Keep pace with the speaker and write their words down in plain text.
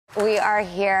We are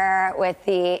here with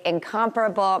the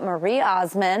incomparable Marie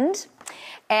Osmond,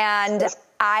 and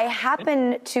I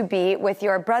happen to be with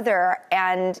your brother,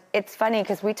 and it's funny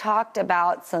because we talked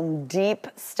about some deep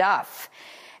stuff.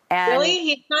 And really?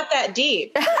 He's not that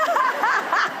deep.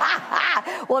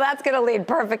 well, that's going to lead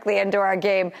perfectly into our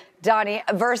game, Donny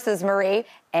versus Marie.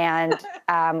 And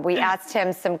we asked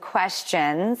him some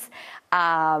questions.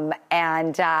 Now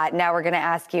we're going to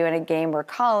ask you in a game we're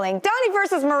calling Donny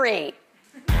versus Marie.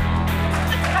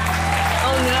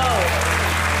 Oh, no.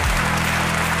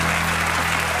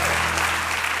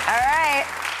 All right.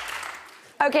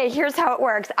 Okay, here's how it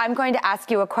works. I'm going to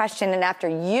ask you a question, and after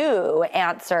you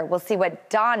answer, we'll see what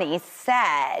Donny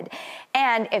said.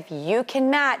 And if you can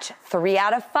match 3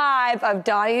 out of 5 of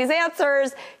Donny's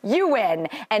answers, you win.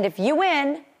 And if you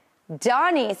win,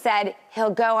 Donny said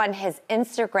he'll go on his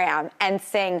Instagram and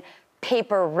sing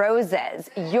Paper Roses,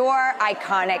 your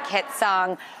iconic hit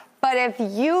song. But if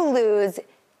you lose,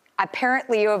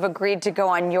 apparently you have agreed to go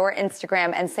on your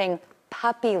Instagram and sing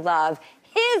Puppy Love,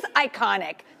 his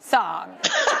iconic song.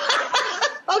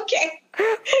 Okay.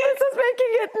 This is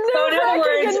making it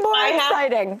nerve-wracking and more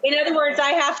exciting. In other words,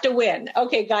 I have to win.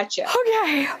 Okay, gotcha.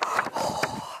 Okay.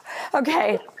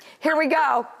 Okay, here we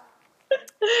go.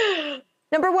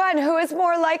 Number 1, who is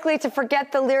more likely to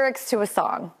forget the lyrics to a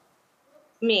song?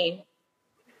 Me.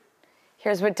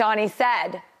 Here's what Donny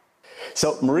said.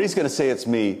 So Marie's going to say it's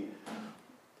me,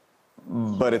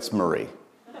 but it's Marie.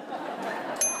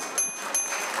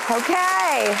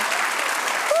 Okay.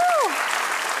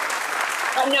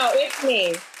 No, it's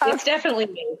me. It's definitely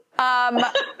me. All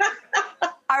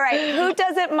right. Who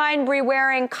doesn't mind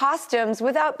re-wearing costumes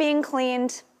without being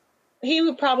cleaned? He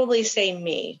would probably say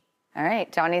me. All right.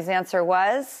 Donny's answer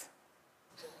was?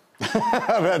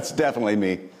 That's definitely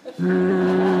me.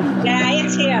 Yeah,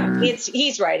 it's him.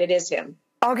 He's right. It is him.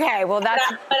 Okay. Well, that's...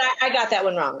 But I got that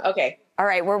one wrong. Okay. All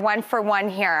right. We're 1 for 1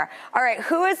 here. All right.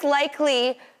 Who is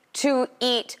likely to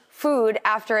eat food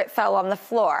after it fell on the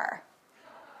floor?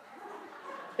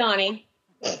 Donny.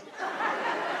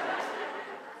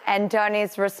 And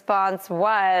Donny's response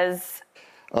was?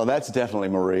 Oh, that's definitely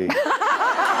Marie.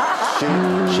 She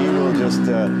will just,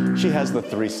 she has the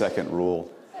 3-second rule.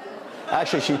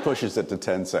 Actually, she pushes it to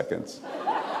 10 seconds.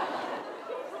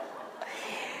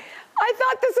 I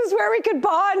thought this is where we could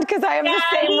bond because I have the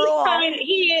same rule.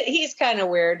 He's kind of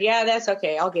weird. Yeah, that's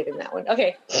okay. I'll give him that one.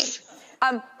 Okay.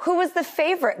 Who was the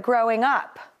favorite growing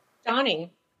up?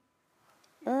 Donny.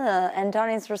 And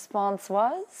Donny's response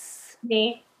was?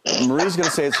 Me. Marie's going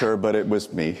to say it's her, but it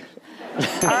was me.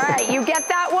 All right, you get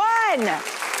that one.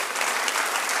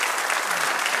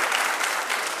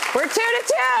 We're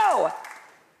 2-2.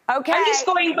 Okay. I'm just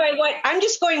going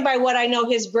by what I know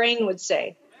his brain would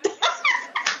say.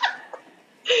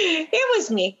 It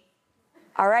was me.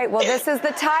 All right, well, this is the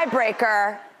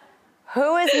tiebreaker.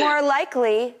 Who is more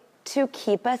likely to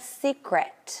keep a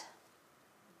secret?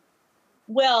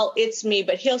 Well, it's me,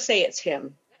 but he'll say it's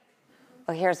him.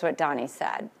 Well, here's what Donny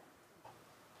said.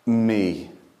 Me.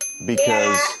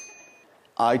 Because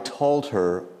I told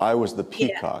her I was the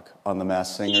Peacock on The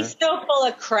Masked Singer. He's so full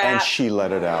of crap. And she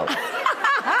let it out. Is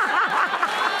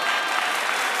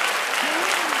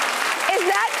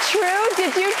that true?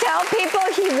 Did you tell people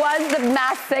he was the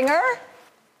Masked Singer?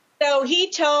 So he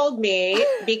told me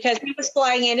because he was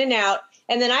flying in and out.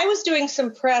 And then I was doing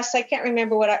some press. I can't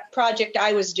remember what project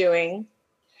I was doing.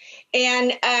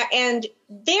 And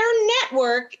their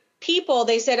network people,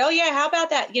 they said, oh, yeah, how about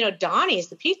that? You know, Donny's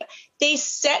the Peacock. They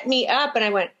set me up, and I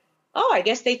went, oh, I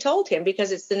guess they told him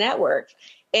because it's the network.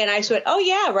 And I said, oh,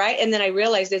 yeah, right. And then I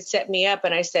realized they'd set me up,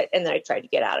 and I tried to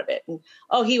get out of it. And,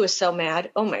 oh, he was so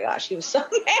mad. Oh, my gosh, he was so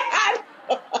mad.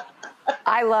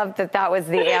 I love that was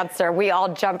the answer. We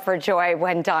all jumped for joy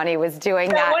when Donny was doing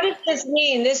that. What does this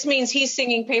mean? This means he's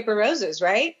singing Paper Roses,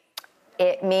 right?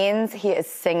 It means he is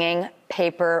singing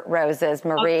Paper Roses.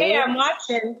 Marie. Okay, I'm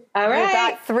watching. All right. You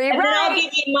got 3 right. And then I'll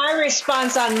give you my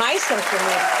response on my social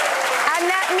media. And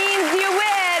that means you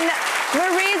win.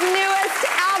 Marie's newest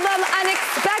album,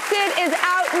 Unexpected, is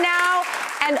out now.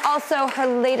 And also her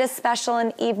latest special,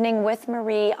 An Evening with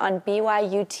Marie, on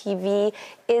BYU TV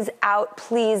is out.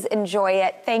 Please enjoy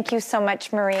it. Thank you so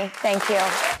much, Marie. Thank you.